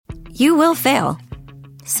You will fail.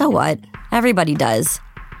 So what? Everybody does.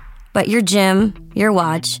 But your gym, your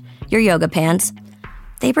watch, your yoga pants,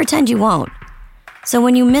 they pretend you won't. So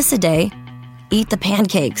when you miss a day, eat the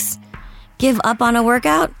pancakes. Give up on a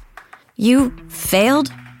workout? You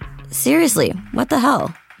failed? Seriously, what the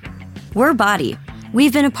hell? We're Body.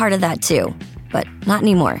 We've been a part of that too, but not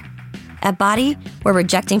anymore. At Body, we're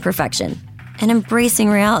rejecting perfection and embracing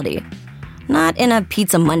reality. Not in a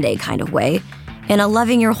Pizza Monday kind of way, in a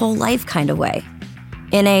loving your whole life kind of way.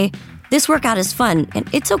 In a, this workout is fun and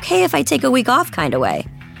it's okay if I take a week off kind of way.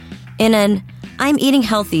 In an, I'm eating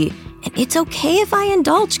healthy and it's okay if I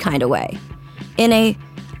indulge kind of way. In a,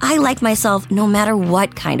 I like myself no matter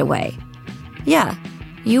what kind of way. Yeah,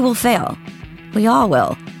 you will fail. We all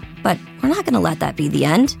will. But we're not going to let that be the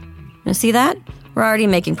end. You see that? We're already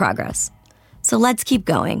making progress. So let's keep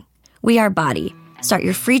going. We are Body. Start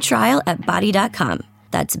your free trial at body.com.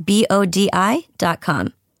 That's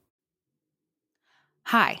BODI.com.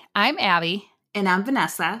 Hi, I'm Abby. And I'm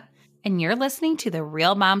Vanessa. And you're listening to The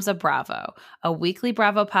Real Moms of Bravo, a weekly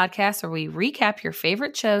Bravo podcast where we recap your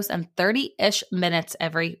favorite shows in 30-ish minutes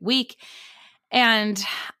every week. And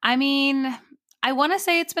I mean, I want to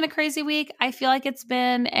say it's been a crazy week. I feel like it's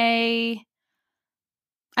been I'm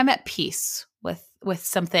at peace with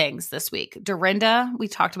some things this week. Dorinda, we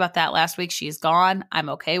talked about that last week. She's gone. I'm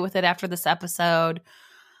okay with it after this episode.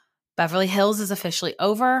 Beverly Hills is officially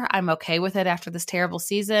over. I'm okay with it after this terrible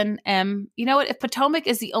season. And you know what? If Potomac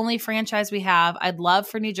is the only franchise we have, I'd love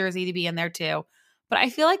for New Jersey to be in there too. But I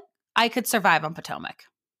feel like I could survive on Potomac.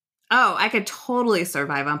 Oh, I could totally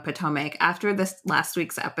survive on Potomac. After this last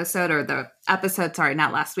week's episode, or the episode, sorry,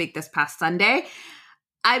 not last week, this past Sunday.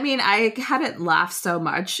 I mean, I hadn't laughed so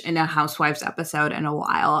much in a Housewives episode in a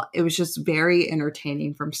while. It was just very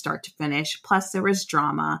entertaining from start to finish. Plus, there was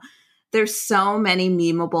drama. There's so many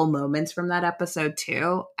memeable moments from that episode,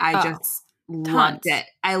 too. I just loved it.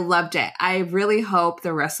 I loved it. I really hope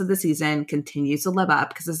the rest of the season continues to live up,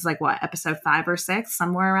 because this is like, what, episode 5 or 6,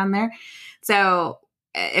 somewhere around there. So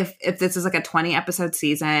if this is like a 20-episode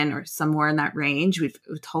season or somewhere in that range,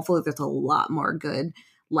 hopefully there's a lot more good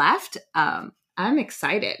left. I'm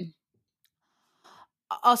excited.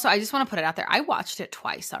 Also, I just want to put it out there. I watched it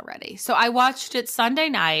twice already. So I watched it Sunday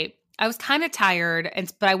night. I was kind of tired,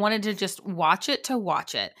 but I wanted to just watch it to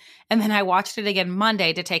watch it. And then I watched it again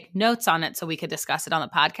Monday to take notes on it so we could discuss it on the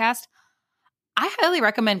podcast. I highly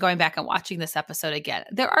recommend going back and watching this episode again.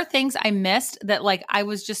 There are things I missed that, like, I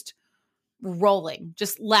was just rolling,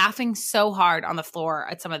 just laughing so hard on the floor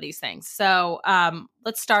at some of these things. So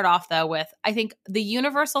let's start off, though, with, I think, the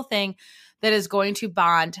universal thing that is going to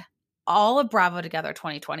bond all of Bravo together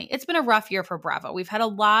 2020. It's been a rough year for Bravo. We've had a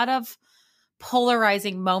lot of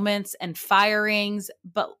polarizing moments and firings,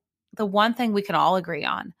 but the one thing we can all agree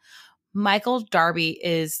on, Michael Darby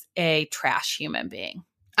is a trash human being.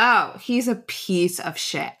 Oh, he's a piece of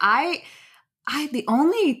shit. The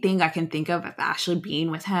only thing I can think of Ashley being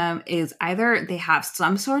with him is either they have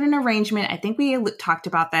some sort of an arrangement. I think we talked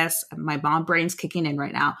about this. My mom brain's kicking in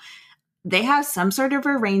right now. They have some sort of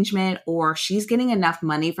arrangement, or she's getting enough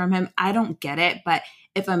money from him. I don't get it. But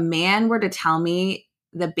if a man were to tell me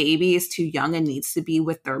the baby is too young and needs to be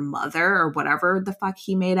with their mother, or whatever the fuck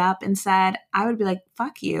he made up and said, I would be like,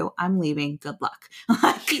 fuck you, I'm leaving. Good luck.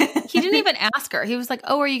 He didn't even ask her. He was like,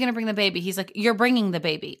 oh, are you going to bring the baby? He's like, you're bringing the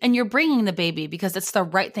baby. And you're bringing the baby because it's the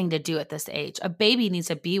right thing to do at this age. A baby needs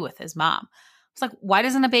to be with his mom. It's like, why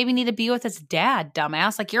doesn't a baby need to be with its dad,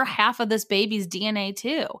 dumbass? Like, you're half of this baby's DNA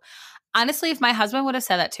too. Honestly, if my husband would have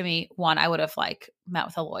said that to me, one, I would have like met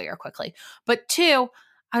with a lawyer quickly. But two,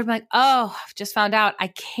 I would be like, oh, I've just found out I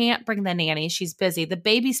can't bring the nanny. She's busy. The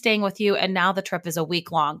baby's staying with you, and now the trip is a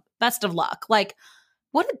week long. Best of luck. Like,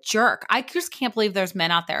 what a jerk. I just can't believe there's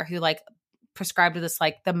men out there who like prescribe to this,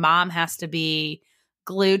 like the mom has to be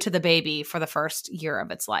glued to the baby for the first year of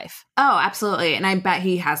its life. Oh, absolutely. And I bet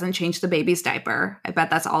he hasn't changed the baby's diaper. I bet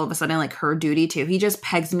that's all of a sudden like her duty too. He just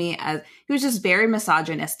pegs me as, he was just very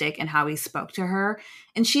misogynistic in how he spoke to her.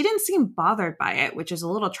 And she didn't seem bothered by it, which is a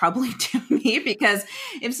little troubling to me, because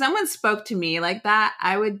if someone spoke to me like that,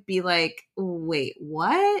 I would be like, wait,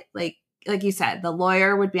 what? Like you said, the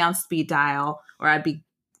lawyer would be on speed dial, or I'd be,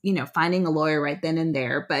 finding a lawyer right then and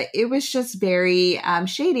there. But it was just very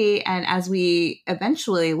shady. And as we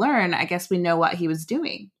eventually learn, I guess we know what he was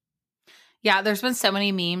doing. Yeah, there's been so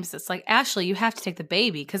many memes. It's like, Ashley, you have to take the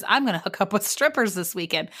baby because I'm going to hook up with strippers this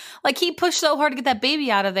weekend. Like, he pushed so hard to get that baby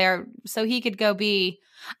out of there so he could go be,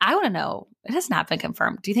 I want to know, it has not been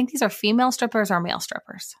confirmed. Do you think these are female strippers or male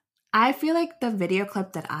strippers? I feel like the video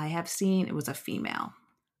clip that I have seen, it was a female.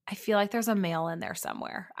 I feel like there's a male in there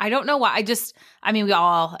somewhere. I don't know why. We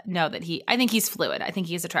all know that I think he's fluid. I think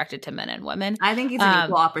he's attracted to men and women. I think he's an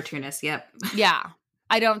equal opportunist. Yep. Yeah.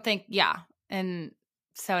 I don't think, yeah. And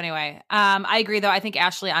so anyway, I agree though. I think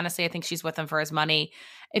Ashley, honestly, I think she's with him for his money.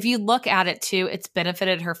 If you look at it too, it's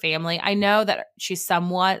benefited her family. I know that she's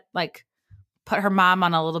somewhat like put her mom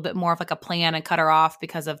on a little bit more of like a plan and cut her off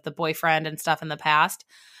because of the boyfriend and stuff in the past.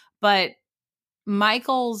 But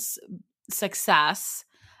Michael's success,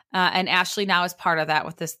 and Ashley now is part of that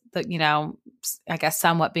with this, I guess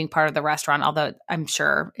somewhat being part of the restaurant, although I'm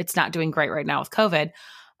sure it's not doing great right now with COVID.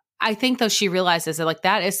 I think though she realizes that like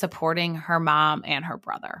that is supporting her mom and her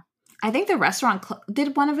brother. I think the restaurant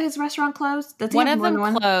did one of his restaurant close? One of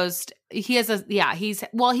them closed. He has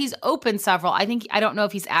he's opened several. I don't know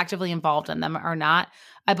if he's actively involved in them or not.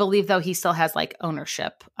 I believe though he still has like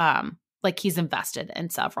ownership. Like he's invested in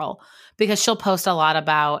several because she'll post a lot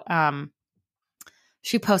about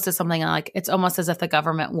she posted something like it's almost as if the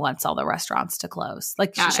government wants all the restaurants to close.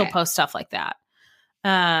 Like she'll post stuff like that.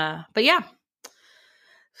 But yeah.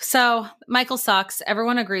 So Michael sucks.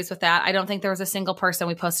 Everyone agrees with that. I don't think there was a single person.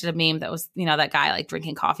 We posted a meme that was, that guy like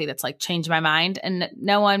drinking coffee that's like changed my mind. And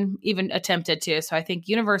no one even attempted to. So I think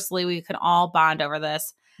universally we can all bond over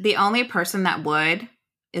this. The only person that would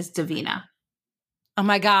is Davina. Oh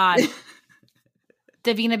my God.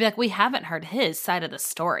 Davina be like, we haven't heard his side of the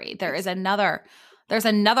story. There's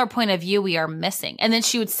another point of view we are missing. And then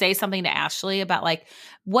she would say something to Ashley about like,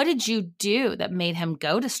 what did you do that made him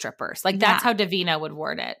go to strippers? Like that's how Davina would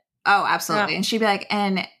word it. Oh, absolutely. Yeah. And she'd be like,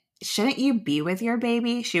 and shouldn't you be with your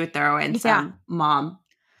baby? She would throw in some mom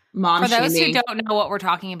For those shaming. who don't know what we're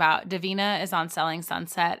talking about, Davina is on Selling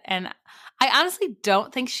Sunset. And I honestly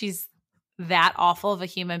don't think she's that awful of a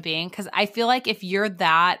human being because I feel like if you're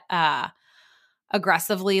that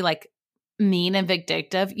aggressively like mean and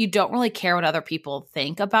vindictive, you don't really care what other people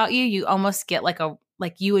think about you. You almost get like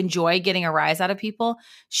you enjoy getting a rise out of people.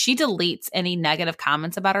 She deletes any negative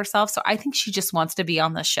comments about herself. So I think she just wants to be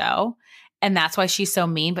on the show. And that's why she's so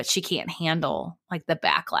mean, but she can't handle like the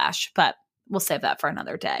backlash. But we'll save that for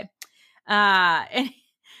another day.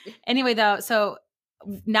 Anyway, though, so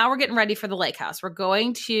now we're getting ready for the lake house. We're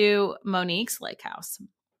going to Monique's lake house.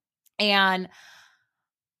 And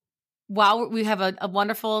while we have a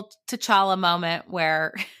wonderful T'Challa moment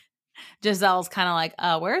where Giselle's kind of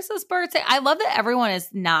like, where's this bird? I love that everyone is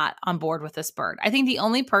not on board with this bird. I think the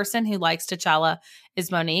only person who likes T'Challa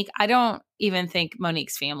is Monique. I don't even think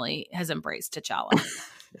Monique's family has embraced T'Challa.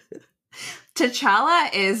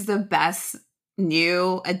 T'Challa is the best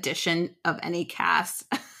new addition of any cast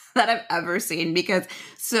that I've ever seen because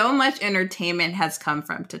so much entertainment has come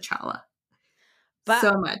from T'Challa. But,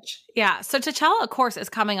 so much. Yeah. So T'Challa, of course, is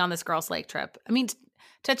coming on this girls' lake trip. I mean,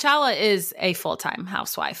 T'Challa is a full-time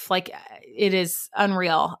housewife. Like, it is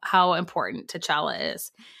unreal how important T'Challa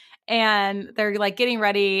is. And they're like getting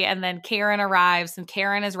ready, and then Karen arrives, and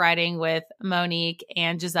Karen is riding with Monique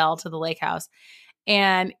and Giselle to the lake house.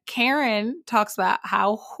 And Karen talks about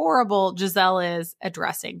how horrible Giselle is at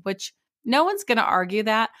dressing, which no one's going to argue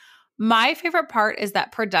that. My favorite part is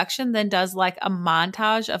that production then does like a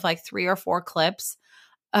montage of like 3 or 4 clips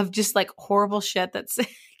of just like horrible shit that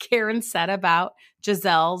Karen said about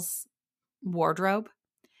Giselle's wardrobe.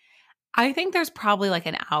 I think there's probably like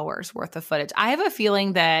an hour's worth of footage. I have a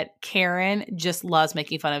feeling that Karen just loves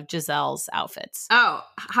making fun of Giselle's outfits. Oh,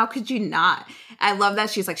 how could you not? I love that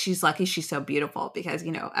she's lucky she's so beautiful because,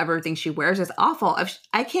 everything she wears is awful.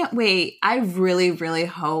 I can't wait. I really, really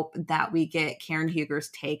hope that we get Karen Huger's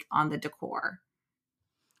take on the decor.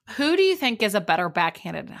 Who do you think is a better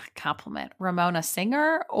backhanded compliment? Ramona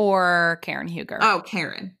Singer or Karen Huger? Oh,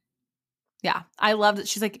 Karen. Yeah, I love that.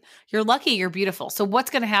 She's like, you're lucky, you're beautiful. So what's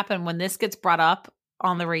going to happen when this gets brought up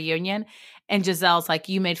on the reunion and Giselle's like,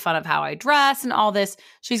 you made fun of how I dress and all this?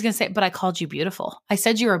 She's going to say, but I called you beautiful. I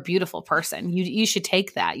said you're a beautiful person. You should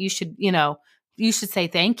take that. You should, you should say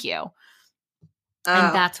thank you.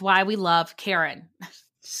 And that's why we love Karen.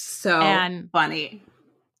 So funny.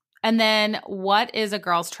 And then what is a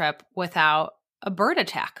girls' trip without a bird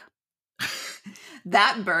attack?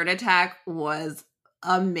 That bird attack was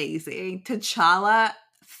amazing. T'Challa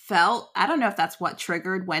I don't know if that's what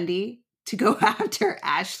triggered Wendy to go after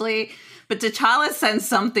Ashley, but T'Challa sent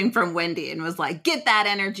something from Wendy and was like, get that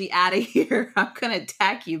energy out of here. I'm going to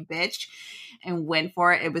attack you, bitch. And went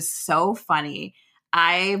for it. It was so funny.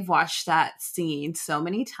 I've watched that scene so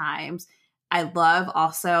many times. I love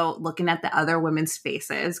also looking at the other women's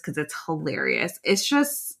faces because it's hilarious. It's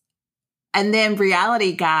just... And then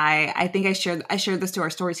Reality Guy, I think I shared this to our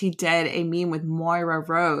stories. He did a meme with Moira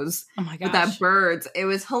Rose. Oh my gosh. With that birds. It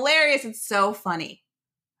was hilarious. It's so funny.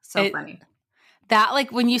 So funny. That,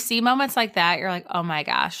 like, when you see moments like that, you're like, oh my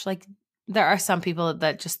gosh, like, there are some people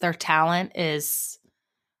that just their talent is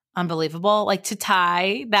unbelievable. Like, to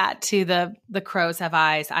tie that to the crows have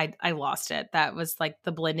eyes, I lost it. That was like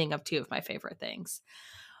the blending of two of my favorite things.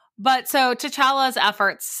 But so T'Challa's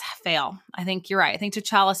efforts fail. I think you're right. I think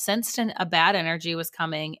T'Challa sensed a bad energy was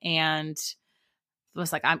coming and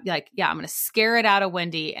was like, I'm like, yeah, I'm going to scare it out of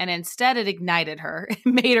Wendy. And instead it ignited her. It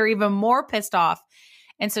made her even more pissed off.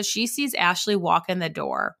 And so she sees Ashley walk in the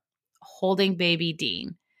door holding baby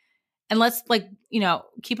Dean. And let's, like,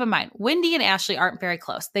 keep in mind, Wendy and Ashley aren't very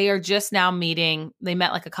close. They are just now meeting. They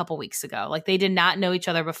met like a couple weeks ago. Like, they did not know each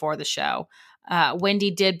other before the show.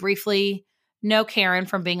 Wendy did briefly know Karen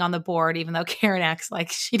from being on the board, even though Karen acts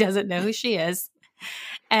like she doesn't know who she is.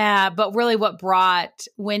 But really what brought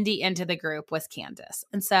Wendy into the group was Candace.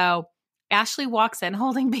 And so Ashley walks in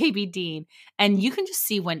holding baby Dean, and you can just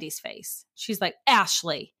see Wendy's face. She's like,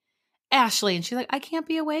 Ashley. And she's like, I can't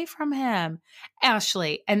be away from him.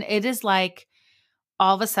 Ashley. And it is like,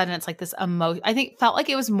 all of a sudden it's like this I think felt like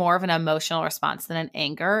it was more of an emotional response than an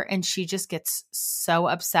anger. And she just gets so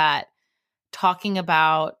upset talking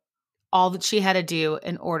about all that she had to do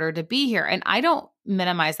in order to be here. And I don't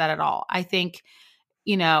minimize that at all. I think,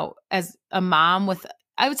 as a mom with,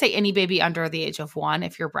 I would say any baby under the age of 1,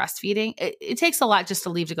 if you're breastfeeding, it takes a lot just to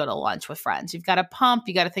leave to go to lunch with friends. You've got to pump.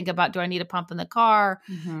 You got to think about, do I need a pump in the car?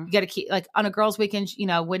 Mm-hmm. You got to keep, like, on a girls' weekend,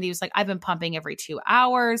 Wendy was like, I've been pumping every 2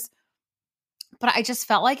 hours. But I just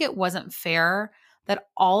felt like it wasn't fair that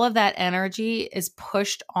all of that energy is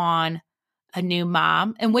pushed on a new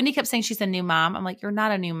mom. And Wendy kept saying she's a new mom. I'm like, you're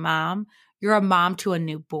not a new mom. You're a mom to a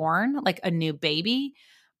newborn, like a new baby.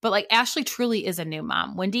 But like, Ashley truly is a new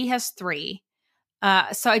mom. Wendy has 3.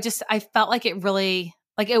 So I felt like it really,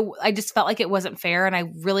 I just felt like it wasn't fair. And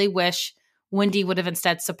I really wish Wendy would have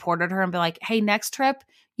instead supported her and be like, hey, next trip,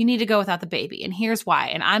 you need to go without the baby. And here's why.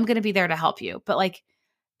 And I'm going to be there to help you. But like,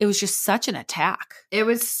 it was just such an attack. It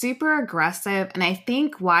was super aggressive. And I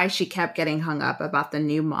think why she kept getting hung up about the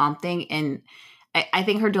new mom thing. And I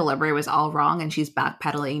think her delivery was all wrong, and she's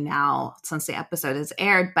backpedaling now since the episode has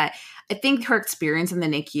aired. But I think her experience in the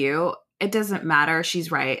NICU, it doesn't matter.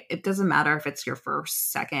 She's right. It doesn't matter if it's your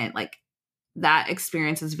first, second. Like, that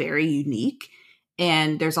experience is very unique.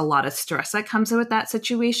 And there's a lot of stress that comes with that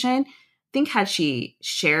situation. I think had she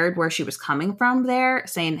shared where she was coming from there,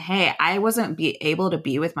 saying, hey, I wasn't able to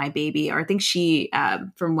be with my baby. Or I think she,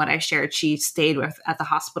 from what I shared, she stayed at the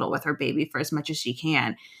hospital with her baby for as much as she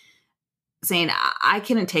can, saying, I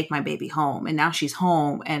couldn't take my baby home. And now she's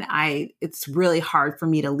home. And it's really hard for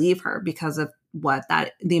me to leave her because of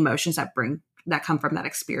the emotions that come from that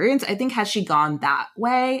experience. I think had she gone that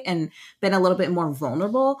way and been a little bit more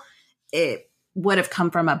vulnerable, it would have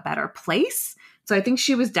come from a better place. So I think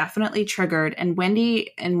she was definitely triggered. And Wendy,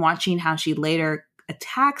 in watching how she later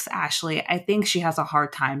attacks Ashley, I think she has a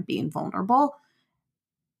hard time being vulnerable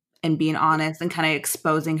and being honest and kind of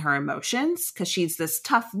exposing her emotions, because she's this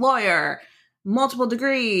tough lawyer, multiple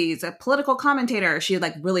degrees, a political commentator. She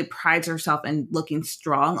like really prides herself in looking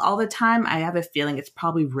strong all the time. I have a feeling it's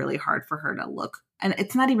probably really hard for her to look, and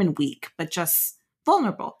it's not even weak, but just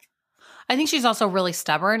vulnerable. I think she's also really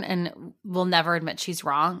stubborn and will never admit she's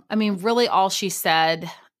wrong. I mean, really all she said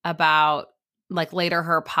about, like, later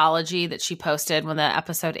her apology that she posted when the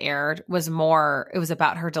episode aired was it was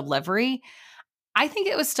about her delivery. I think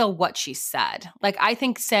it was still what she said. Like, I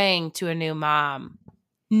think saying to a new mom,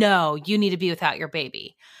 no, you need to be without your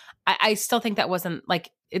baby. I still think that wasn't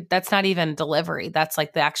like, that's not even delivery. That's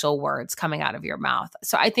like the actual words coming out of your mouth.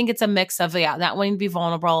 So I think it's a mix of, not wanting to be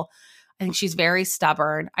vulnerable. I think she's very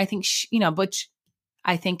stubborn. I think,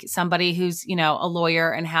 I think somebody who's, a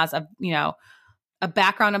lawyer and has a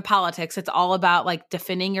background in politics, it's all about like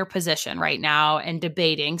defending your position right now and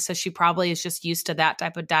debating. So she probably is just used to that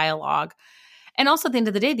type of dialogue. And also at the end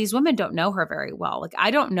of the day, these women don't know her very well. Like,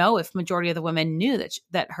 I don't know if majority of the women knew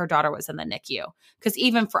that her daughter was in the NICU. Because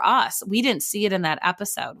even for us, we didn't see it in that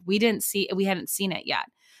episode. We hadn't seen it yet.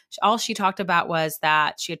 All she talked about was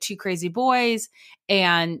that she had 2 crazy boys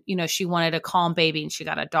and, she wanted a calm baby and she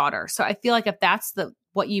got a daughter. So I feel like if that's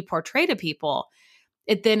what you portray to people,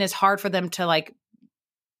 it then is hard for them to like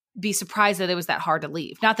be surprised that it was that hard to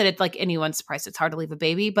leave. Not that it's like anyone's surprised it's hard to leave a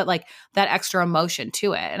baby, but like that extra emotion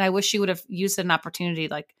to it. And I wish she would have used an opportunity,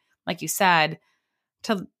 like you said,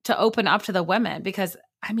 to open up to the women, because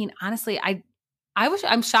I mean, honestly,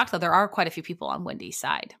 I'm shocked that there are quite a few people on Wendy's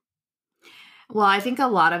side. Well, I think a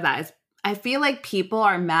lot of that is, I feel like people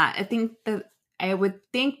are mad. I would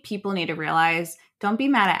think people need to realize, don't be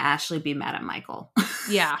mad at Ashley, be mad at Michael.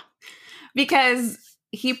 Yeah. Because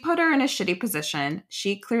he put her in a shitty position.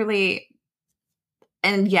 She clearly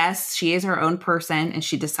And yes, she is her own person and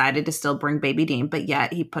she decided to still bring baby Dean, but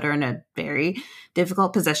yet he put her in a very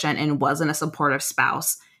difficult position and wasn't a supportive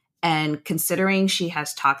spouse. And considering she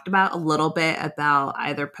has talked about a little bit about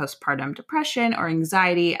either postpartum depression or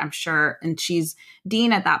anxiety, I'm sure, and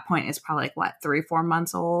Dean at that point is probably like, what, 3-4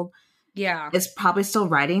 months old? Yeah. Is probably still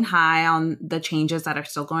riding high on the changes that are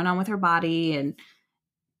still going on with her body and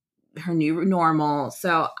her new normal.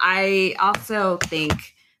 So I also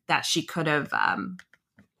think that she could have, I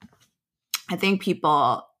think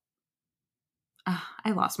people,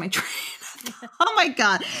 I lost my train. Oh my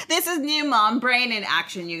God. This is new mom brain in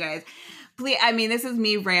action, you guys. Please, I mean, this is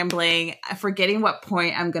me rambling, forgetting what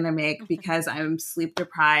point I'm going to make because I'm sleep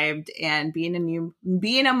deprived and being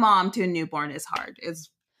a mom to a newborn is hard, is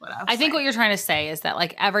what I think what you're trying to say is that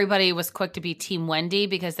like everybody was quick to be Team Wendy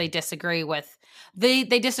because they disagree with they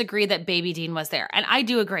disagree that baby Dean was there. And I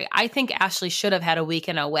do agree. I think Ashley should have had a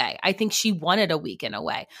weekend away. I think she wanted a weekend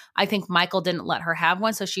away. I think Michael didn't let her have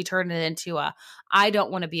one, so she turned it into I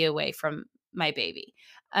don't want to be away from my baby.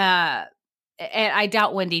 And I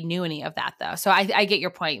doubt Wendy knew any of that though. So I get your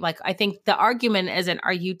point. Like I think the argument isn't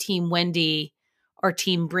are you Team Wendy or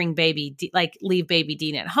Team bring baby like leave baby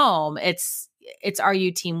Dean at home. It's are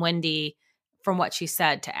you Team Wendy from what she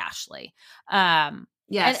said to Ashley?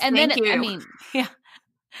 Yes, and thank then you. I mean, yeah.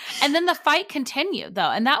 And then the fight continued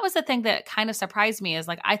though. And that was the thing that kind of surprised me is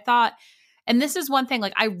like I thought, and this is one thing,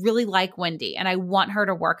 like I really like Wendy and I want her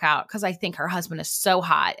to work out because I think her husband is so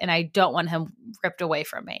hot and I don't want him ripped away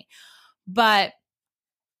from me. But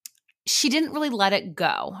she didn't really let it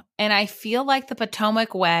go. And I feel like the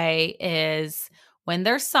Potomac way is when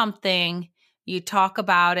there's something, you talk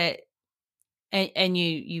about it and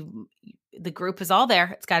you the group is all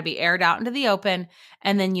there. It's got to be aired out into the open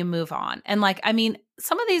and then you move on. And like, I mean,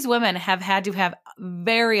 some of these women have had to have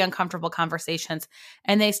very uncomfortable conversations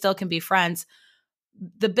and they still can be friends.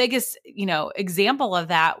 The biggest, example of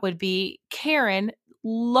that would be Karen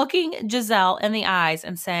looking Giselle in the eyes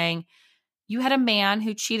and saying, you had a man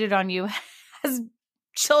who cheated on you, has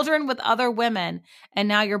children with other women, and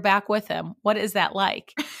now you're back with him. What is that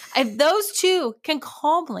like? If those two can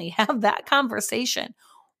calmly have that conversation,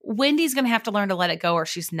 Wendy's going to have to learn to let it go or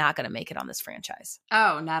she's not going to make it on this franchise.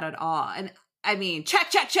 Oh, not at all. And I mean,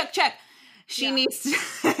 check. She needs to,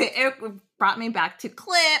 it brought me back to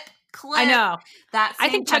clip. I know. I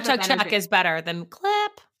think check is better than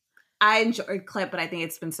clip. I enjoyed clip, but I think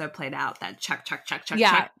it's been so played out that check.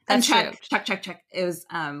 Yeah, and true. check. It was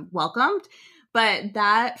welcomed. But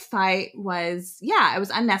that fight was, it was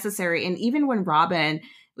unnecessary. And even when Robin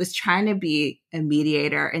was trying to be a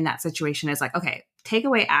mediator in that situation, is like, okay, take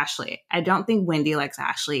away Ashley. I don't think Wendy likes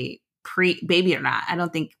Ashley, baby or not. I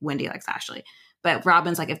don't think Wendy likes Ashley. But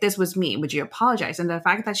Robin's like, if this was me, would you apologize? And the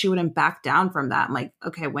fact that she wouldn't back down from that, I'm like,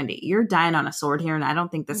 okay, Wendy, you're dying on a sword here, and I don't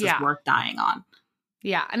think this is worth dying on.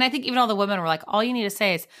 Yeah. And I think even all the women were like, all you need to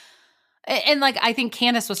say is, and like, I think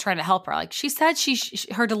Candace was trying to help her. Like she said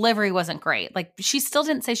her delivery wasn't great. Like she still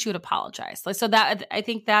didn't say she would apologize. Like, so that, I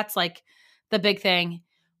think that's like the big thing.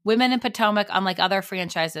 Women in Potomac, unlike other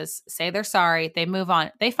franchises, say they're sorry. They move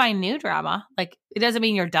on. They find new drama. Like it doesn't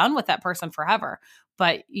mean you're done with that person forever,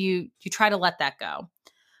 but you try to let that go.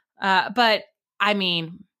 But I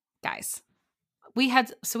mean, guys, we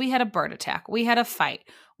had a bird attack. We had a fight.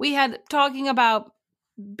 We had talking about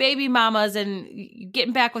baby mamas and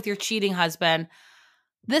getting back with your cheating husband.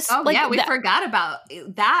 We forgot about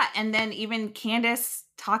that. And then even Candace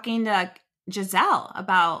talking to Giselle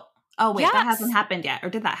about, that hasn't happened yet. Or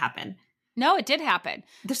did that happen? No, it did happen.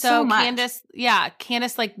 There's so much.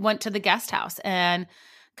 Candace like went to the guest house and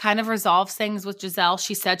kind of resolved things with Giselle.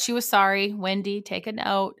 She said she was sorry. Wendy, take a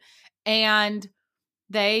note. And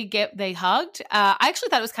they hugged. I actually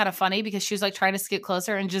thought it was kind of funny because she was like trying to get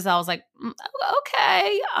closer and Giselle was like,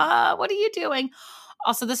 okay, what are you doing?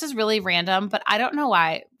 Also, this is really random, but I don't know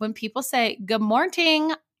why. When people say good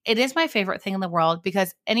morning, it is my favorite thing in the world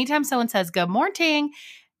because anytime someone says good morning,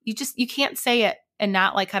 you can't say it and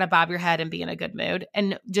not like kind of bob your head and be in a good mood.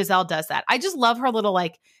 And Giselle does that. I just love her little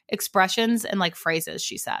like expressions and like phrases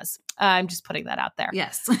she says. I'm just putting that out there.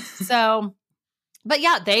 Yes. So, but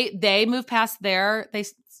yeah, they moved past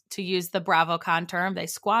to use the BravoCon term, they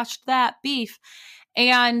squashed that beef.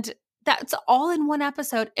 And that's all in one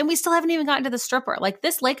episode. And we still haven't even gotten to the stripper. Like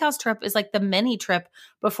this lake house trip is like the mini trip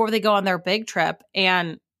before they go on their big trip.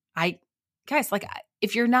 And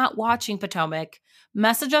if you're not watching Potomac,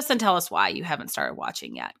 message us and tell us why you haven't started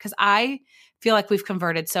watching yet. Because I feel like we've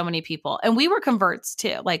converted so many people. And we were converts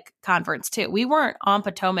too. We weren't on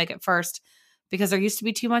Potomac at first because there used to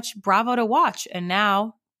be too much Bravo to watch. And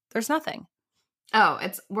now there's nothing. Oh,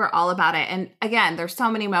 we're all about it. And again, there's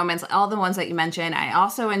so many moments, all the ones that you mentioned. I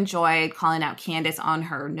also enjoyed calling out Candace on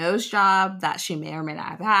her nose job that she may or may not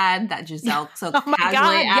have had, that Giselle so Oh my casually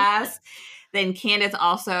God, yeah. asked. Then Candace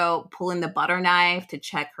also pulling the butter knife to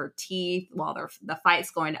check her teeth while the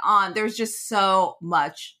fight's going on. There's just so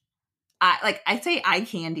much. I say eye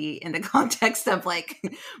candy in the context of like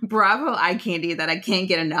Bravo eye candy that I can't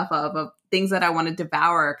get enough of things that I want to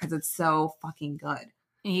devour because it's so fucking good.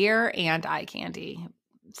 Ear and eye candy.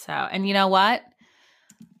 So, and you know what?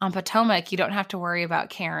 On Potomac, you don't have to worry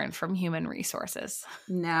about Karen from Human Resources.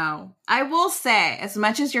 No. I will say, as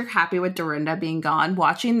much as you're happy with Dorinda being gone,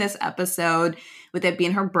 watching this episode with it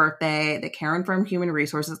being her birthday, the Karen from Human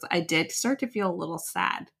Resources, I did start to feel a little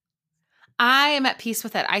sad. I am at peace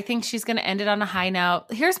with it. I think she's going to end it on a high note.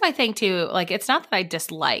 Here's my thing too. Like, it's not that I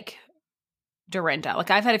dislike Dorinda.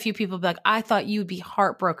 Like, I've had a few people be like, I thought you'd be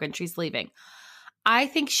heartbroken she's leaving. I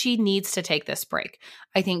think she needs to take this break.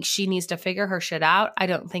 I think she needs to figure her shit out. I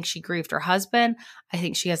don't think she grieved her husband. I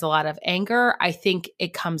think she has a lot of anger. I think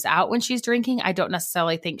it comes out when she's drinking. I don't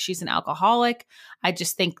necessarily think she's an alcoholic. I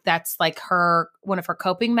just think that's like one of her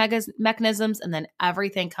coping mechanisms, and then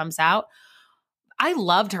everything comes out. I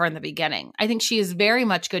loved her in the beginning. I think she is very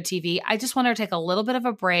much good TV. I just want her to take a little bit of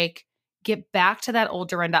a break, get back to that old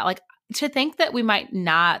Dorinda. Like, to think that we might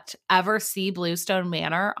not ever see Bluestone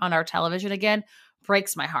Manor on our television again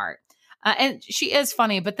breaks my heart. And she is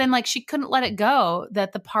funny, but then like she couldn't let it go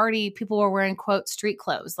that the party people were wearing, quote, street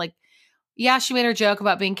clothes. Like, yeah, she made her joke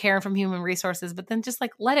about being Karen from Human Resources, but then just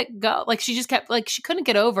like let it go. Like she just kept like she couldn't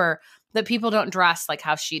get over that people don't dress like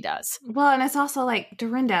how she does. Well, and it's also like,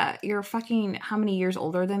 Dorinda, you're fucking how many years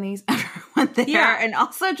older than these everyone there? Yeah. And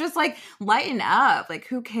also just like lighten up. Like,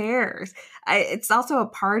 who cares? It's also a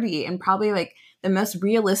party and probably like the most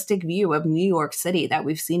realistic view of New York City that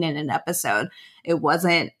we've seen in an episode. It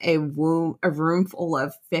wasn't a room full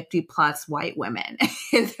of 50 plus white women.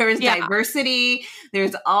 There's diversity.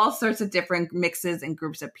 There's all sorts of different mixes and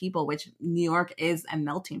groups of people, which New York is a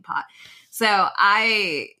melting pot. So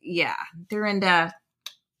Dorinda,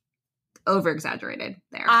 over-exaggerated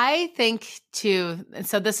there. I think too, and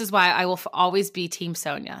so this is why I will always be Team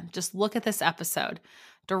Sonia. Just look at this episode.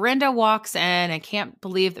 Dorinda walks in and can't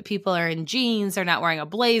believe that people are in jeans. They're not wearing a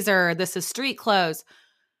blazer. This is street clothes.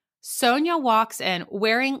 Sonia walks in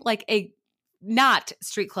wearing like not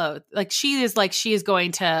street clothes. Like she is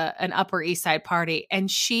going to an Upper East Side party, and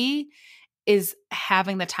she is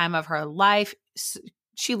having the time of her life.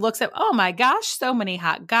 She looks at, oh my gosh, so many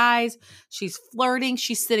hot guys. She's flirting.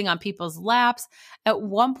 She's sitting on people's laps. At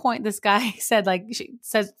one point, this guy said, like, she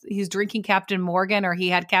says he's drinking Captain Morgan, or he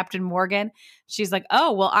had Captain Morgan. She's like,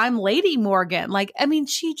 oh, well, I'm Lady Morgan. Like, I mean,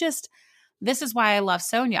 this is why I love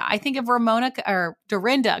Sonia. I think if Ramona or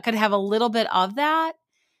Dorinda could have a little bit of that,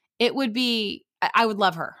 it would be, I would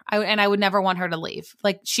love her. I would never want her to leave.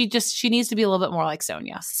 Like, she needs to be a little bit more like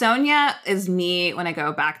Sonia. Sonia is me when I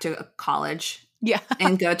go back to college. Yeah.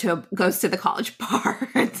 And goes to the college bar.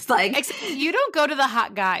 It's like, except you don't go to the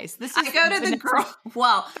hot guys. I go to the girl.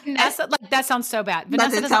 Well, Vanessa, like that sounds so bad.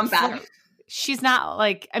 Vanessa doesn't bad. She's not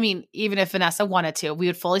like, I mean, even if Vanessa wanted to, we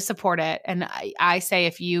would fully support it. And I say,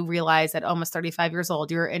 if you realize at almost 35 years old,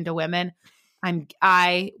 you're into women,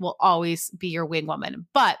 I will always be your wing woman.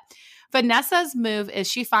 But Vanessa's move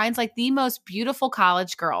is she finds like the most beautiful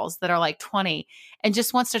college girls that are like 20 and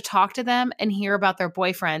just wants to talk to them and hear about their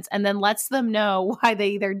boyfriends, and then lets them know why they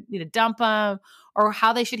either need to dump them or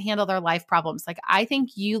how they should handle their life problems. Like, I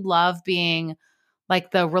think you love being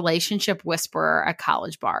like the relationship whisperer at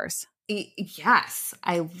college bars. Yes.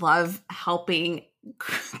 I love helping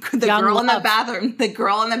the girl in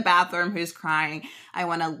the bathroom who's crying. I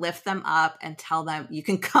want to lift them up and tell them, you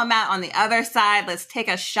can come out on the other side. Let's take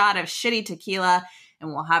a shot of shitty tequila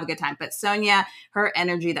and we'll have a good time. But Sonia, her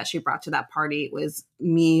energy that she brought to that party was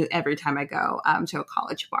me every time I go to a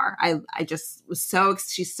college bar. I just was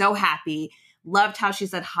she's so happy. Loved how she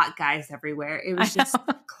said hot guys everywhere. It was just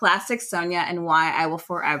classic Sonia, and why I will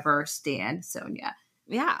forever stand Sonia.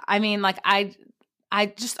 Yeah. I mean, like I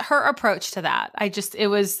just, her approach to that, it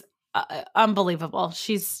was unbelievable.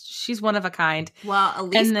 She's one of a kind. Well,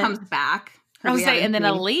 Elise comes back. I would say, and then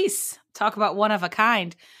Elise, talk about one of a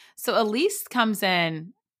kind. So Elise comes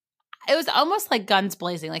in. It was almost like guns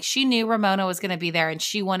blazing. Like, she knew Ramona was going to be there and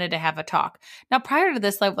she wanted to have a talk. Now, prior to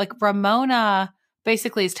this, like Ramona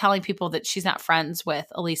basically is telling people that she's not friends with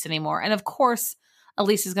Elise anymore. And of course,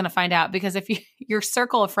 Elise is going to find out, because if your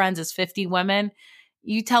circle of friends is 50 women,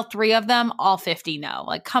 you tell 3 of them, all 50 know.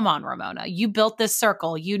 Like, come on, Ramona. You built this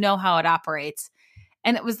circle. You know how it operates.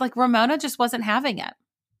 And it was like Ramona just wasn't having it.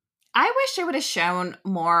 I wish they would have shown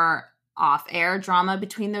more off-air drama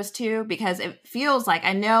between those two, because it feels like,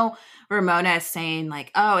 I know Ramona is saying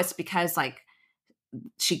like, oh, it's because like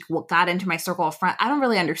she got into my circle of friends. I don't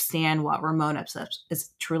really understand what Ramona is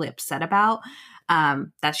truly upset about.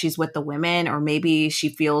 That she's with the women, or maybe she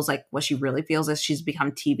feels like what she really feels is she's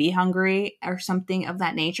become TV hungry or something of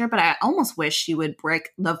that nature. But I almost wish she would break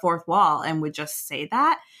the fourth wall and would just say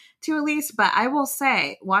that to Elise. But I will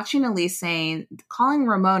say, watching Elise calling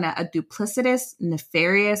Ramona a duplicitous,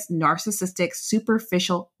 nefarious, narcissistic,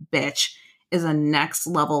 superficial bitch is a next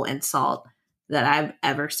level insult that I've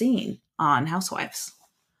ever seen on Housewives.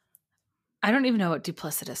 I don't even know what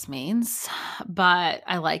duplicitous means, but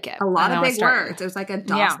I like it. A lot of big words. There's like a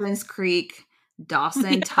Dawson's Creek,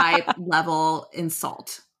 Dawson type level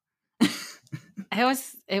insult.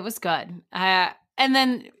 It was good. And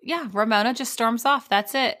then, Ramona just storms off.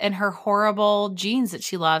 That's it. And her horrible jeans that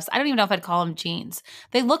she loves. I don't even know if I'd call them jeans.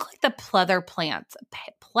 They look like the pleather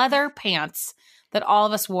pants that all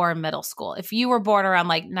of us wore in middle school. If you were born around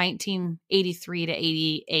like 1983 to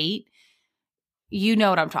 88, you know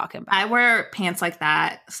what I'm talking about. I wear pants like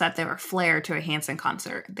that, except they were flared to a Hanson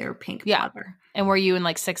concert. They were pink pleather. And were you in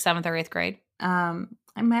like 6th, 7th, or 8th grade? I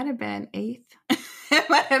might have been 8th. It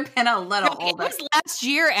might have been a little older. It was last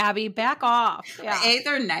year, Abby. Back off. Yeah. 8th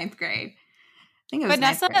or 9th grade. I think it was.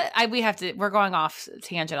 Vanessa, we're going off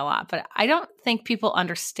tangent a lot, but I don't think people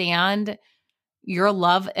understand your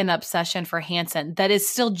love and obsession for Hanson that is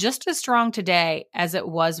still just as strong today as it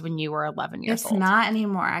was when you were 11 years old. It's not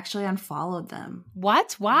anymore. I actually unfollowed them.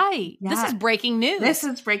 What? Why? Yeah. This is breaking news. This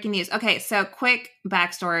is breaking news. Okay, so quick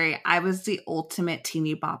backstory. I was the ultimate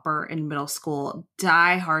teeny bopper in middle school.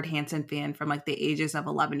 Die-hard Hanson fan from like the ages of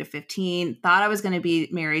 11 to 15. Thought I was going to be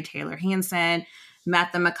Mary Taylor Hanson.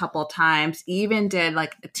 Met them a couple times, even did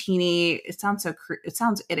like a teeny,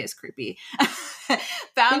 it is creepy.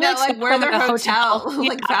 Found out like where their hotel,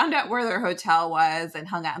 found out where their hotel was and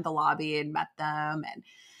hung out in the lobby and met them. And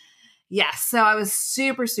yes, so I was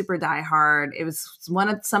super, super diehard. It was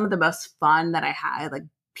some of the most fun that I had, like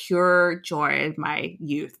pure joy of my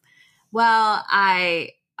youth. Well,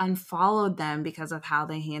 I unfollowed them because of how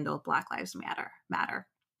they handled Black Lives Matter.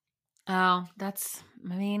 Oh,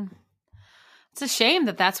 it's a shame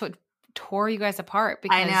that that's what tore you guys apart,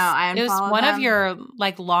 because I know. It was one of your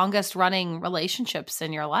like longest running relationships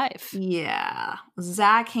in your life. Yeah.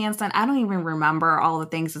 Zach Hanson, I don't even remember all the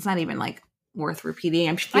things. It's not even like worth repeating.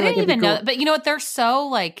 I didn't even know. But you know what? They're so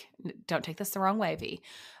like, don't take this the wrong way, V.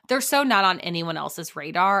 They're so not on anyone else's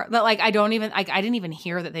radar that like I didn't even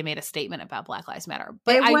hear that they made a statement about Black Lives Matter.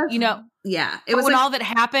 But it was when all that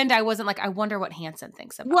happened, I wasn't like, I wonder what Hanson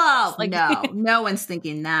thinks about. Well, like, no one's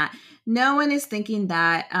thinking that. No one is thinking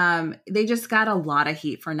that. They just got a lot of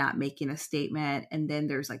heat for not making a statement, and then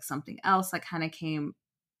there's like something else that kind of came.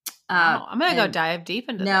 I'm gonna go dive deep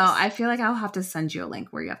into this. No, I feel like I'll have to send you a link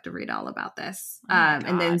where you have to read all about this.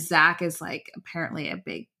 And then Zach is like apparently a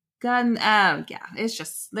big gun. It's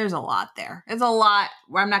just, there's a lot there. It's a lot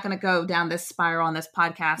where I'm not going to go down this spiral on this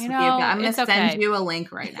podcast with you. I'm going to send you a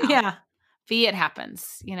link right now. Yeah. V, it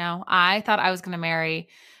happens. I thought I was going to marry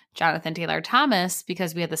Jonathan Taylor Thomas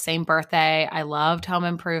because we had the same birthday. I loved Home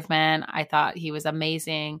Improvement. I thought he was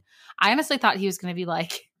amazing. I honestly thought he was going to be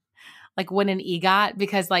like win an EGOT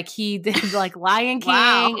because like he did like Lion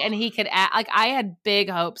King and he could act, like I had big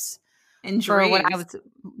hopes and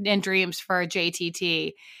dreams for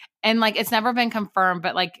JTT. And like, it's never been confirmed,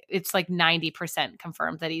 but like, it's like 90%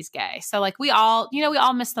 confirmed that he's gay. So like we all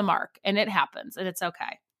miss the mark, and it happens, and it's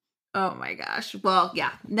okay. Oh my gosh. Well,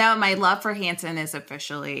 yeah. No, my love for Hanson is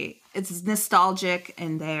officially, it's nostalgic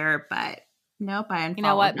in there, but nope, I unfollowed You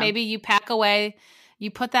know what? them. Maybe you pack away,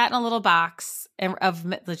 you put that in a little box of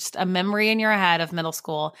just a memory in your head of middle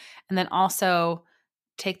school, and then also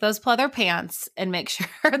take those pleather pants and make sure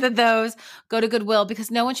that those go to Goodwill,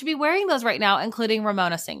 because no one should be wearing those right now, including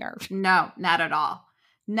Ramona Singer. No, not at all.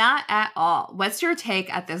 Not at all. What's your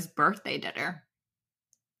take at this birthday dinner?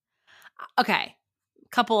 Okay.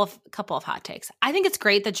 Couple of hot takes. I think it's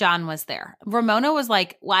great that John was there. Ramona was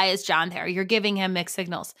like, why is John there? You're giving him mixed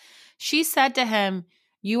signals. She said to him,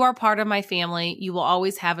 you are part of my family. You will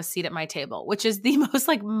always have a seat at my table, which is the most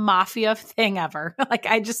like mafia thing ever. Like,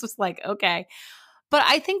 I just was like, okay. But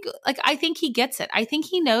I think he gets it. I think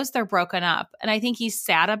he knows they're broken up, and I think he's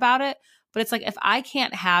sad about it. But it's like, if I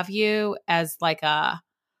can't have you as like a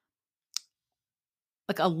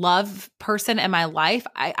love person in my life,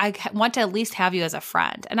 I want to at least have you as a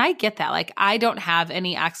friend. And I get that. Like, I don't have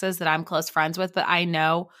any exes that I'm close friends with, but I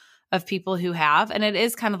know of people who have. And it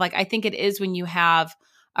is kind of like, I think it is when you have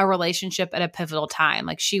a relationship at a pivotal time.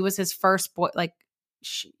 Like, she was his first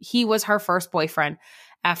he was her first boyfriend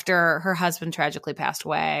after her husband tragically passed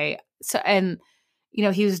away. So, and, you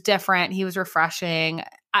know, he was different. He was refreshing.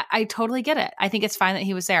 I totally get it. I think it's fine that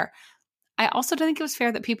he was there. I also don't think it was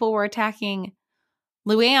fair that people were attacking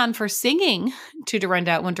Luann for singing to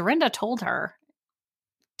Dorinda when Dorinda told her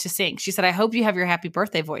to sing. She said, I hope you have your happy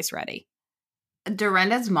birthday voice ready.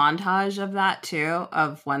 Dorinda's montage of that too,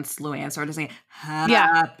 of once Luann started saying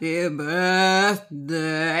 "Happy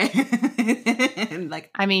Birthday," like,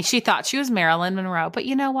 I mean, she thought she was Marilyn Monroe, but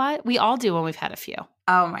you know what? We all do when we've had a few.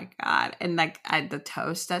 oh my god! And like the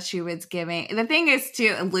toast that she was giving. The thing is,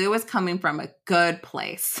 too, Lou was coming from a good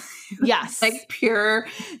place. Yes, like pure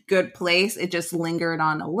good place. It just lingered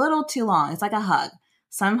on a little too long. It's like a hug.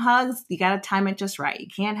 Some hugs, you got to time it just right. You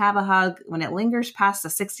can't have a hug when it lingers past the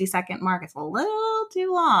 60-second mark. It's a little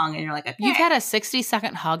too long. And you're like, okay. You've had a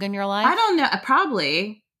 60-second hug in your life? I don't know.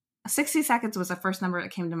 Probably 60 seconds was the first number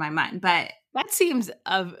that came to my mind. But that seems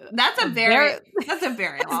that's a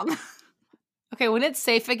very long. Okay, when it's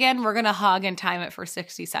safe again, we're going to hug and time it for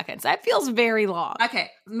 60 seconds. That feels very long. Okay,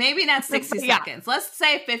 maybe not 60 seconds. Let's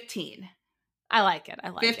say 15. I like it.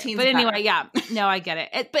 15's it. But anyway, better. yeah. No, I get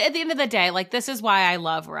it. But at the end of the day, like, this is why I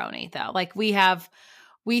love Roni, though. Like,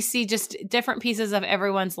 we see just different pieces of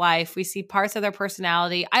everyone's life. We see parts of their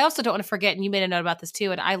personality. I also don't want to forget, and you made a note about this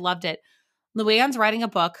too, and I loved it. Luann's writing a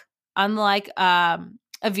book. Unlike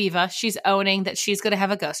Aviva, she's owning that she's going to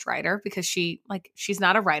have a ghostwriter because she's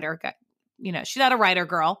not a writer. You know, she's not a writer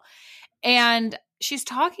girl. And she's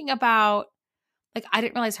talking about, like, I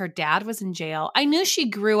didn't realize her dad was in jail. I knew she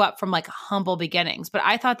grew up from like humble beginnings, but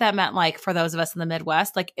I thought that meant, like, for those of us in the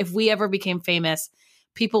Midwest, like, if we ever became famous,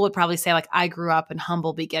 people would probably say, like, I grew up in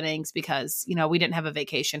humble beginnings because, you know, we didn't have a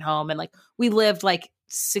vacation home and, like, we lived like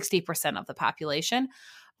 60% of the population.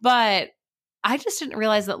 But I just didn't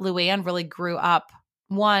realize that Luann really grew up,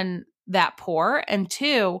 one, that poor, and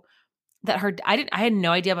two, that I had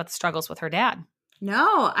no idea about the struggles with her dad.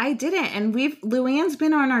 No, I didn't. And Luann's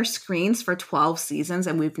been on our screens for 12 seasons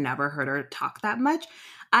and we've never heard her talk that much.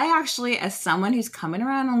 I actually, as someone who's coming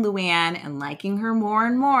around on Luann and liking her more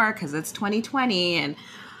and more because it's 2020 and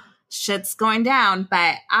shit's going down,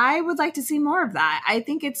 but I would like to see more of that.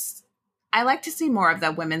 I like to see more of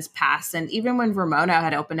the women's past. And even when Ramona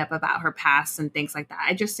had opened up about her past and things like that,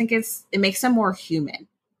 I just think it makes them more human.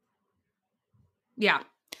 Yeah.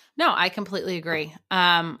 No, I completely agree.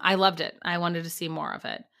 I loved it. I wanted to see more of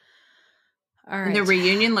it. All right. And the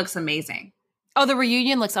reunion looks amazing. Oh, the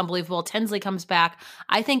reunion looks unbelievable. Tinsley comes back.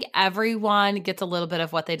 I think everyone gets a little bit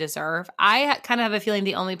of what they deserve. I kind of have a feeling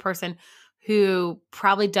the only person who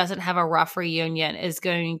probably doesn't have a rough reunion is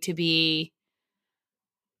going to be,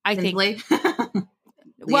 Tinsley?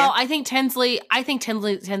 Well, I think Tinsley's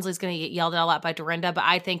going to get yelled at a lot by Dorinda, but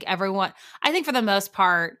I think for the most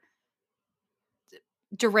part,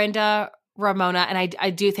 Dorinda, Ramona, and I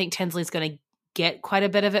do think Tinsley's going to get quite a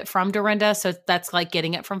bit of it from Dorinda. So that's like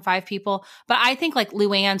getting it from 5 people. But I think like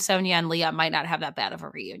Luann, Sonia, and Leah might not have that bad of a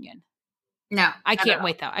reunion. No. I can't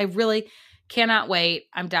wait though. I really cannot wait.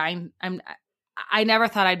 I'm dying. I never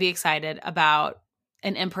thought I'd be excited about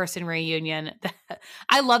an in-person reunion.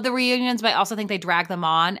 I love the reunions, but I also think they drag them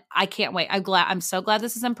on. I can't wait. I'm so glad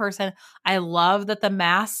this is in person. I love that the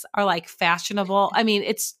masks are like fashionable. I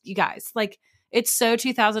mean, you guys, like, it's so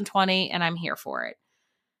 2020 and I'm here for it.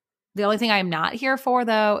 The only thing I'm not here for,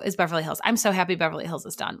 though, is Beverly Hills. I'm so happy Beverly Hills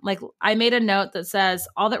is done. Like, I made a note that says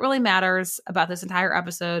all that really matters about this entire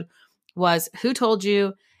episode was who told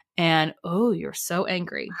you and, oh, you're so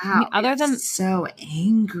angry. Wow, I mean, other than so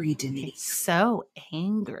angry, Denise. So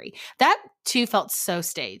angry. That too felt so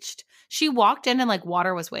staged. She walked in and like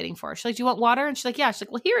water was waiting for her. She's like, do you want water? And she's like, yeah. She's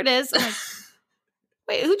like, well, here it is. I'm like,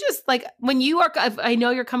 wait, who just like, when you are, I know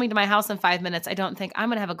you're coming to my house in 5 minutes. I don't think I'm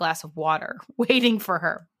going to have a glass of water waiting for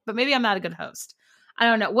her, but maybe I'm not a good host. I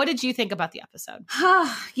don't know. What did you think about the episode?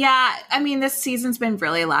 Yeah. I mean, this season's been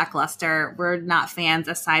really lackluster. We're not fans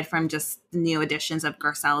aside from just the new additions of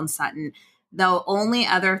Garcelle and Sutton. The only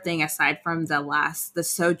other thing aside from the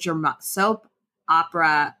soap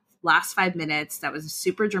opera last 5 minutes that was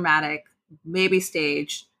super dramatic, maybe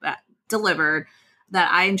staged, but delivered, that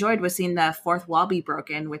I enjoyed was seeing the fourth wall be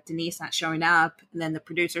broken with Denise not showing up, and then the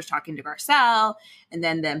producers talking to Garcelle, and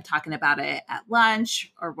then them talking about it at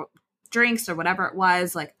lunch or drinks or whatever it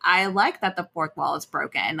was. Like, I like that the fourth wall is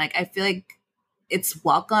broken. Like, I feel like it's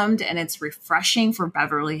welcomed and it's refreshing for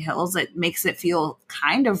Beverly Hills. It makes it feel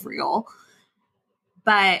kind of real.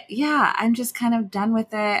 But yeah, I'm just kind of done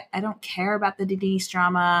with it. I don't care about the Denise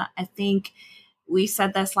drama. I think we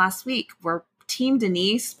said this last week. We're team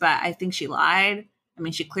Denise, but I think she lied. I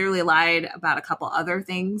mean, she clearly lied about a couple other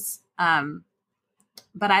things.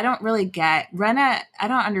 But I don't really get Renna. I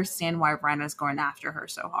don't understand why Renna's going after her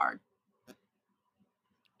so hard.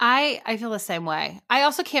 I feel the same way. I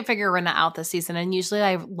also can't figure Rinna out this season. And usually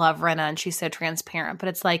I love Rinna and she's so transparent. But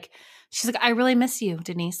it's like, she's like, I really miss you,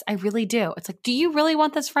 Denise. I really do. It's like, do you really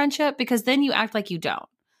want this friendship? Because then you act like you don't.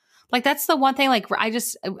 Like, that's the one thing. Like, I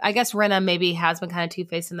guess Rinna maybe has been kind of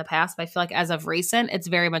two-faced in the past. But I feel like as of recent, it's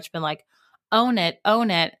very much been like, own it, own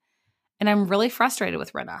it. And I'm really frustrated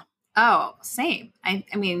with Rinna. Oh, same. I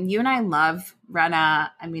mean, you and I love Rinna.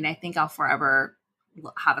 I mean, I think I'll forever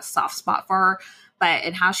have a soft spot for her. But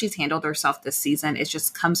in how she's handled herself this season, it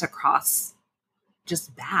just comes across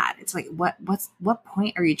just bad. It's like, what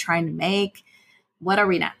point are you trying to make? What are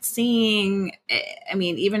we not seeing? I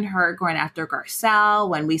mean, even her going after Garcelle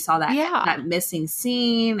when we saw that missing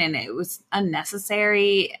scene and it was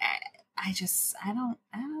unnecessary. I don't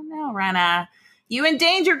know, Rinna. You in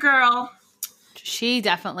danger, girl. She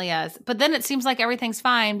definitely is. But then it seems like everything's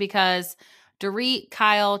fine because Dorit,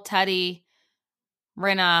 Kyle, Teddy,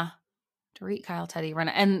 Rinna,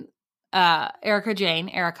 and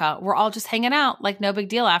Erica, we're all just hanging out like no big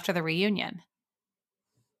deal after the reunion.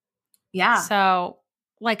 Yeah. So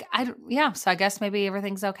so I guess maybe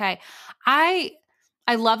everything's okay. I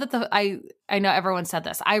love that I know everyone said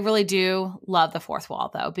this. I really do love the fourth wall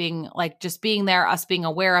though, being like just being there, us being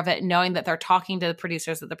aware of it, knowing that they're talking to the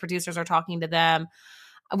producers, that the producers are talking to them.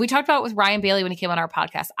 We talked about it with Ryan Bailey when he came on our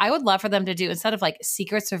podcast. I would love for them to do, instead of like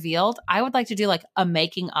secrets revealed, I would like to do like a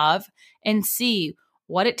making of and see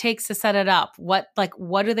what it takes to set it up. What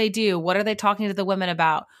do they do? What are they talking to the women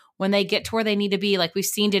about when they get to where they need to be? Like we've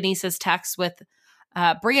seen Denise's text with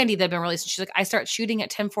Brandy that had been released. And she's like, I start shooting at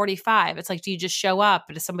 10:45. It's like, do you just show up?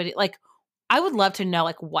 Does somebody like, I would love to know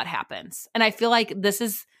like what happens. And I feel like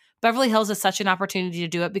Beverly Hills is such an opportunity to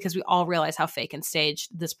do it because we all realize how fake and staged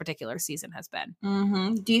this particular season has been.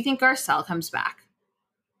 Mm-hmm. Do you think Garcelle comes back?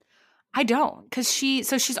 I don't, because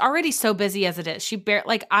she's already so busy as it is.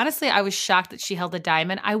 Honestly, I was shocked that she held the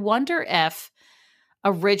diamond. I wonder if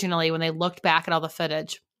originally when they looked back at all the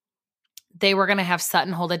footage, they were going to have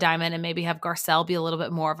Sutton hold a diamond and maybe have Garcelle be a little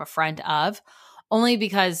bit more of a friend of, only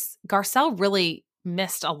because Garcelle really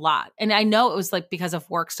missed a lot. And I know it was like because of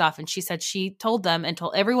work stuff. And she said she told them and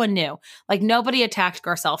told everyone knew, like nobody attacked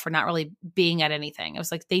Garcelle for not really being at anything. It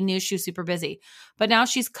was like they knew she was super busy. But now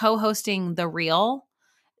she's co-hosting The Real.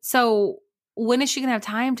 So when is she going to have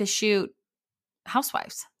time to shoot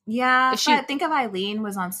Housewives? Yeah, but think of Eileen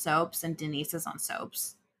was on Soaps and Denise is on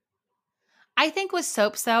Soaps. I think with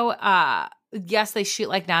Soaps though, yes, they shoot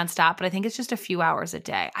like nonstop, but I think it's just a few hours a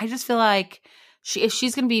day. I just feel like if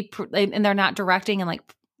she's going to be, and they're not directing and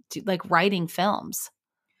like writing films.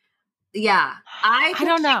 Yeah, I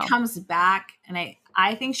don't know. She comes back, and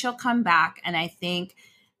I think she'll come back, and I think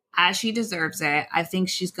as she deserves it, I think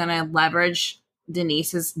she's going to leverage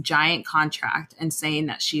Denise's giant contract and saying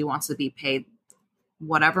that she wants to be paid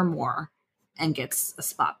whatever more and gets a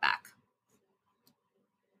spot back.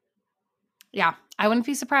 Yeah, I wouldn't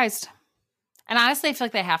be surprised. And honestly, I feel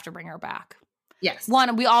like they have to bring her back. Yes.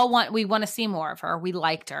 One, we want to see more of her. We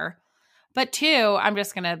liked her. But two, I'm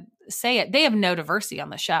just going to say it. They have no diversity on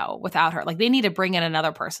the show without her. Like they need to bring in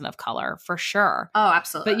another person of color for sure. Oh,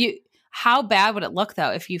 absolutely. But how bad would it look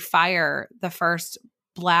though if you fire the first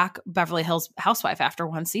Black Beverly Hills housewife after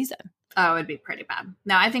one season? Oh, it'd be pretty bad.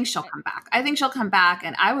 No, I think she'll come back.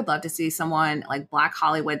 And I would love to see someone like Black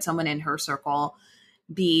Hollywood, someone in her circle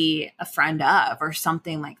be a friend of or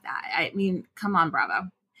something like that. I mean, come on, Bravo.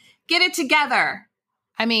 Get it together.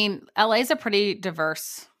 I mean, LA is a pretty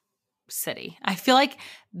diverse city. I feel like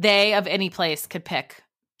they, of any place, could pick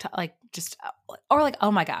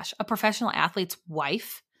oh my gosh, a professional athlete's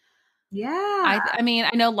wife. Yeah. I mean,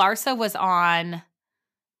 I know Larsa was on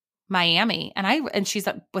Miami and she's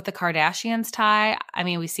with the Kardashians, Ty. I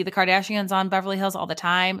mean, we see the Kardashians on Beverly Hills all the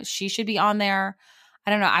time. She should be on there.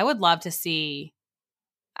 I don't know. I'd love to see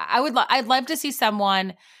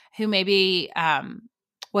someone who maybe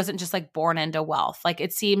wasn't just like born into wealth. Like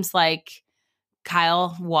it seems like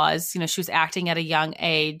Kyle was, she was acting at a young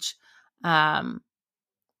age.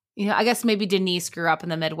 I guess maybe Denise grew up in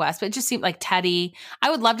the Midwest, but it just seemed like Teddy. I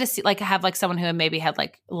would love to see have someone who maybe had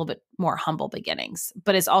like a little bit more humble beginnings,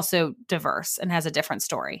 but is also diverse and has a different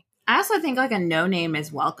story. I also think like a no name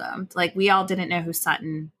is welcomed. Like we all didn't know who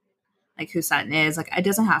Sutton is. Like it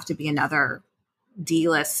doesn't have to be another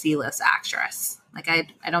D-list, C-list actress. Like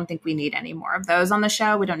I don't think we need any more of those on the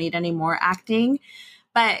show. We don't need any more acting.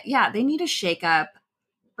 But yeah, they need a shake up.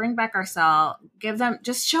 Bring back Garcelle. Give them,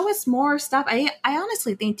 just show us more stuff. I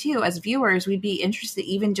honestly think too, as viewers, we'd be interested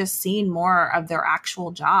even just seeing more of their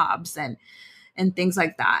actual jobs and things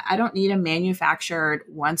like that. I don't need a manufactured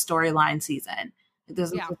one storyline season.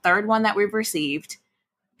 This is the third one that we've received.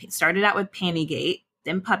 It started out with Pantygate.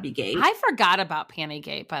 then Puppygate. I forgot about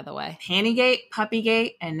Pantygate, by the way. Pantygate,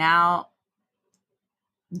 Puppygate, and now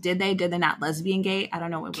did they not Lesbian Gate? I don't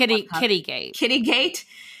know what Kittygate. Kittygate.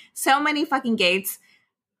 So many fucking gates.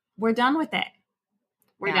 We're done with it.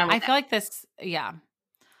 We're done with it. I feel like this,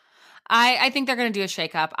 I think they're going to do a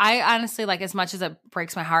shakeup. I honestly, like, as much as it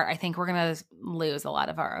breaks my heart, I think we're going to lose a lot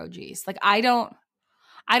of our OGs. Like, I don't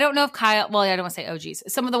know if Kyle, well, I don't want to say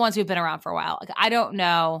OGs. Some of the ones who've been around for a while. Like, I don't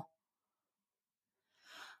know.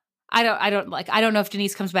 I don't know if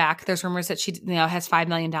Denise comes back. There's rumors that she, has $5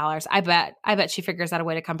 million. I bet she figures out a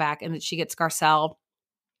way to come back and that she gets Garcelle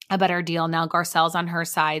a better deal. Now Garcelle's on her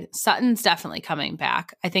side. Sutton's definitely coming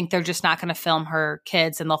back. I think they're just not going to film her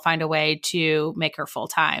kids and they'll find a way to make her full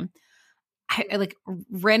time. Like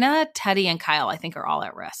Rinna, Teddy, and Kyle, I think are all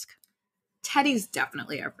at risk. Teddy's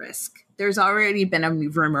definitely at risk. There's already been a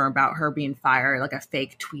rumor about her being fired, like a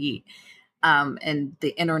fake tweet, and the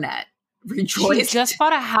internet rejoiced. She just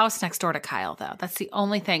bought a house next door to Kyle, though. That's the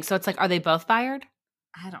only thing. So it's like, are they both fired?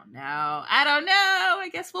 I don't know. I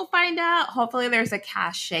guess we'll find out. Hopefully there's a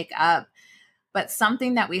cash shake up. But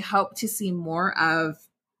something that we hope to see more of,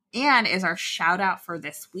 and is our shout out for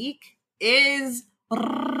this week, is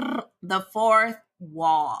the fourth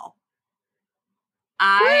wall.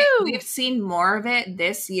 We've seen more of it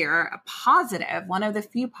this year. A positive, one of the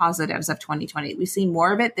few positives of 2020. We've seen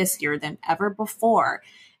more of it this year than ever before.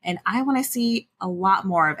 And I want to see a lot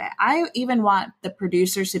more of it. I even want the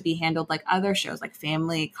producers to be handled like other shows, like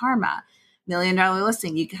Family Karma, $1 Million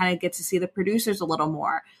Listing. You kind of get to see the producers a little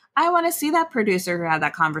more. I want to see that producer who had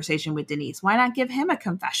that conversation with Denise. Why not give him a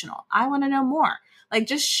confessional? I want to know more. Like,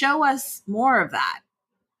 just show us more of that.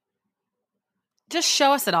 Just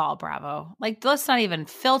show us it all, Bravo. Like, let's not even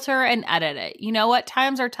filter and edit it. You know what?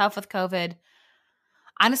 Times are tough with COVID.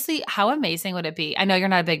 Honestly, how amazing would it be? I know you're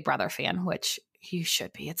not a Big Brother fan, which you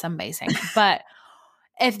should be. It's amazing. But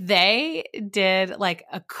if they did like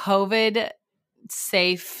a COVID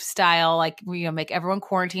safe style, like, make everyone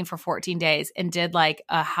quarantine for 14 days and did like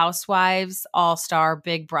a Housewives All-Star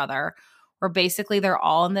Big Brother, where basically they're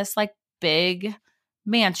all in this like big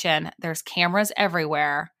mansion. There's cameras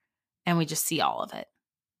everywhere and we just see all of it.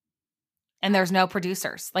 And there's no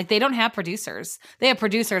producers. Like, they don't have producers. They have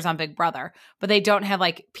producers on Big Brother, but they don't have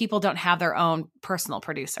people don't have their own personal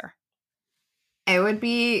producer. It would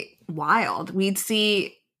be wild. We'd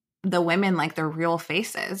see the women like their real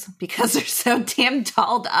faces because they're so damn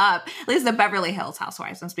dolled up. At least the Beverly Hills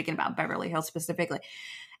housewives. I'm speaking about Beverly Hills specifically.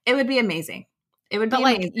 It would be amazing. It would be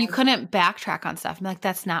amazing. You couldn't backtrack on stuff. I'm like,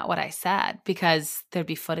 that's not what I said, because there'd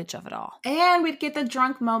be footage of it all. And we'd get the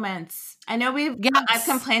drunk moments. I know I've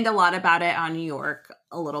complained a lot about it on New York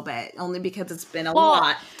a little bit, only because it's been a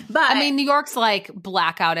lot. But I mean, New York's like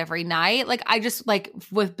blackout every night. Like, I just like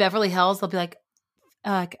with Beverly Hills, they'll be like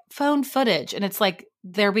phone footage, and it's like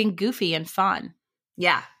they're being goofy and fun.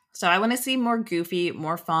 Yeah. So I want to see more goofy,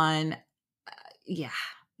 more fun. Yes.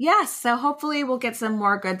 So hopefully we'll get some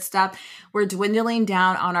more good stuff. We're dwindling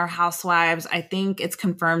down on our housewives. I think it's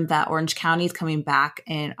confirmed that Orange County is coming back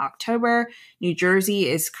in October. New Jersey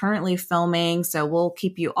is currently filming, so we'll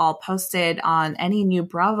keep you all posted on any new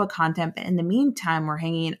Bravo content. But in the meantime, we're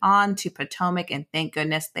hanging on to Potomac, and thank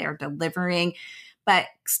goodness they are delivering. But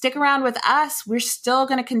stick around with us. We're still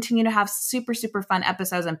going to continue to have super, super fun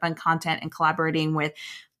episodes and fun content, and collaborating with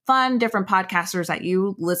fun different podcasters that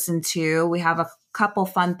you listen to. We have a couple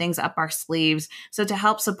fun things up our sleeves. So to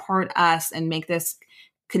help support us and make this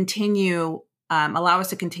continue, allow us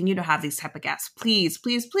to continue to have these type of guests, please,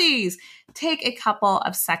 please, please take a couple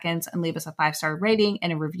of seconds and leave us a 5-star rating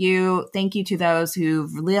and a review. Thank you to those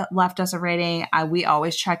who've left us a rating. We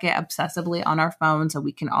always check it obsessively on our phone, so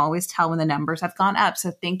we can always tell when the numbers have gone up.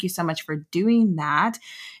 So thank you so much for doing that.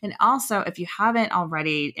 And also, if you haven't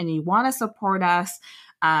already and you want to support us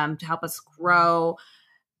to help us grow,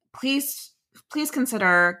 please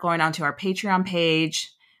consider going onto our Patreon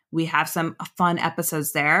page. We have some fun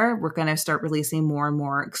episodes there. We're going to start releasing more and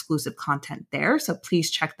more exclusive content there. So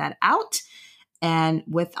please check that out. And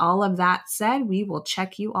with all of that said, we will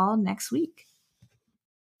check you all next week.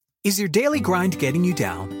 Is your daily grind getting you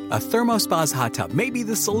down? A ThermoSpa's hot tub may be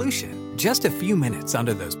the solution. Just a few minutes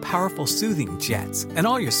under those powerful soothing jets, and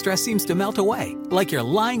all your stress seems to melt away, like you're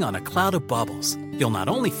lying on a cloud of bubbles. You'll not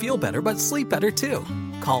only feel better, but sleep better too.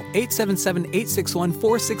 Call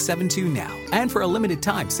 877-861-4672 now. And for a limited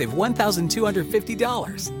time, save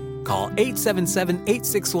 $1,250. Call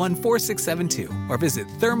 877-861-4672 or visit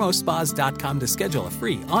thermospas.com to schedule a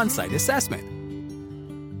free on-site assessment.